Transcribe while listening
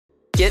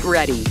Get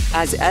ready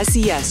as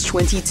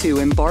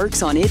SES-22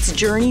 embarks on its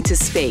journey to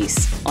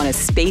space on a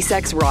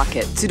SpaceX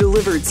rocket to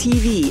deliver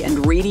TV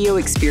and radio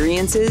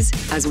experiences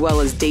as well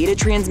as data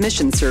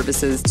transmission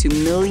services to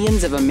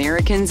millions of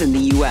Americans in the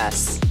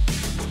U.S.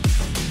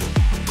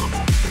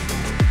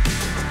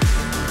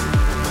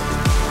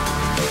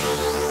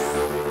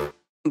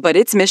 But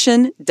its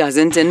mission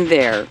doesn't end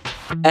there.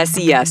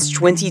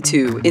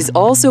 SES-22 is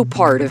also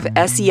part of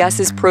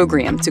SES's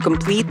program to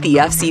complete the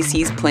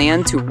FCC's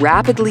plan to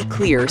rapidly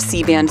clear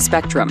C-band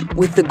spectrum,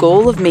 with the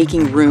goal of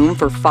making room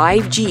for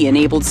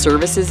 5G-enabled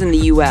services in the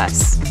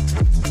U.S.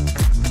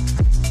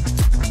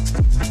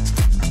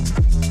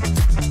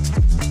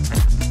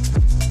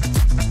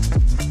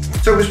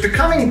 So it was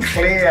becoming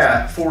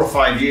clear 4 or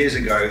 5 years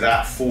ago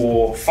that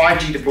for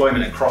 5G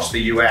deployment across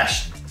the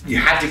US, you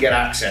had to get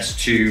access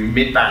to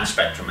mid-band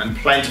spectrum and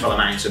plentiful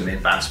amounts of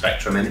mid-band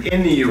spectrum. And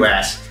in the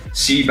US,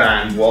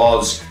 C-band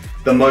was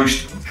the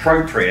most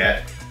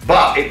appropriate,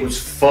 but it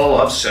was full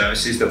of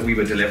services that we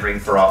were delivering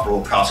for our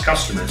broadcast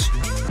customers.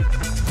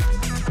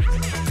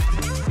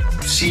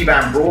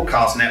 C-band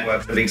broadcast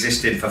network that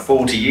existed for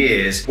 40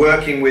 years,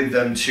 working with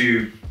them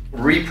to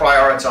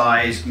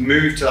reprioritize,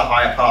 move to the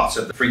higher parts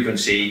of the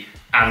frequency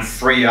and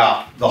free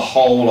up the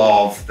whole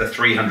of the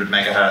 300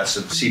 megahertz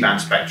of C-band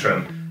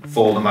spectrum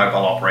for the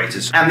mobile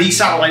operators. And these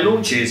satellite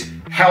launches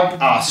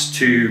help us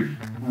to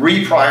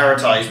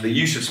reprioritize the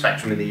use of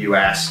spectrum in the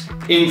US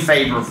in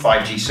favor of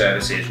 5G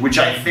services, which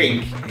I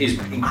think is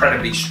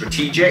incredibly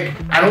strategic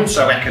and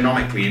also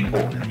economically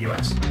important in the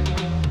US.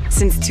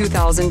 Since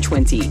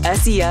 2020,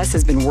 SES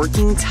has been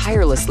working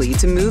tirelessly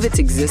to move its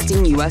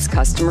existing U.S.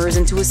 customers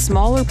into a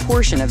smaller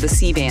portion of the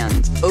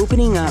C-band.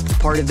 Opening up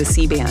part of the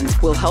C-band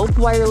will help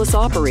wireless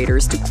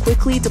operators to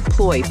quickly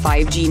deploy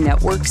 5G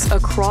networks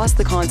across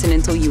the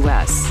continental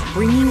U.S.,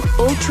 bringing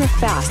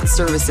ultra-fast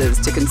services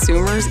to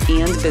consumers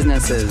and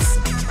businesses.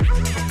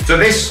 So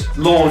this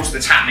launch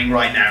that's happening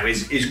right now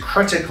is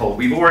critical.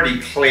 We've already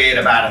cleared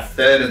about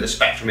 1/3 of the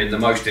spectrum in the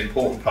most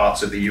important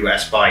parts of the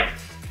US by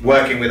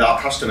working with our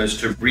customers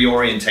to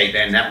reorientate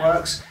their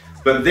networks.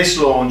 But this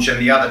launch and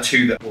the other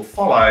 2 that will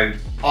follow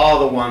are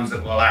the ones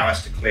that will allow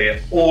us to clear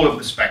all of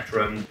the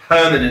spectrum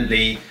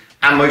permanently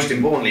and, most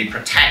importantly,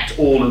 protect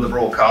all of the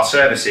broadcast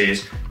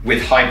services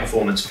with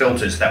high-performance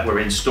filters that we're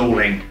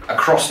installing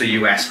across the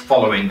US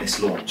following this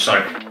launch.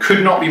 So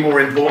could not be more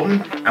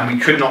important, and we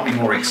could not be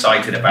more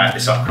excited about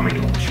this upcoming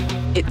launch.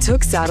 It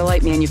took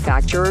satellite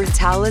manufacturer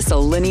Thales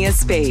Alenia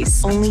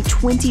Space only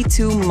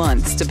 22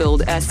 months to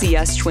build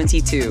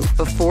SES-22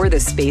 before the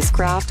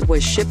spacecraft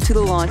was shipped to the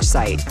launch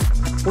site.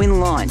 When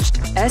launched,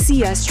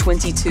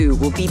 SES-22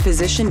 will be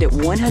positioned at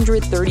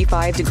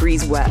 135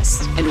 degrees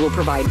west and will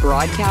provide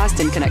broadcast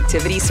and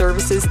connectivity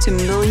services to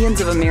millions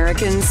of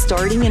Americans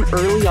starting in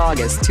early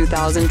August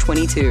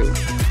 2022.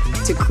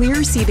 To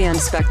clear C-band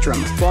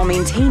spectrum while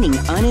maintaining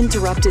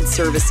uninterrupted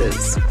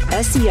services,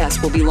 SES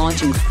will be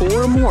launching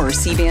 4 more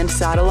C-band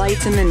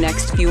satellites in the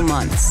next few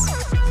months.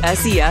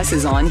 SES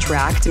is on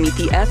track to meet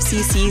the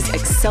FCC's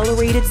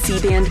accelerated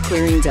C-band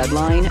clearing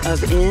deadline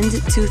of end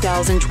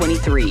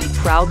 2023,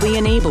 proudly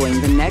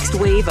enabling the next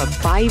wave of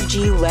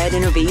 5G-led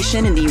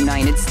innovation in the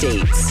United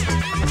States.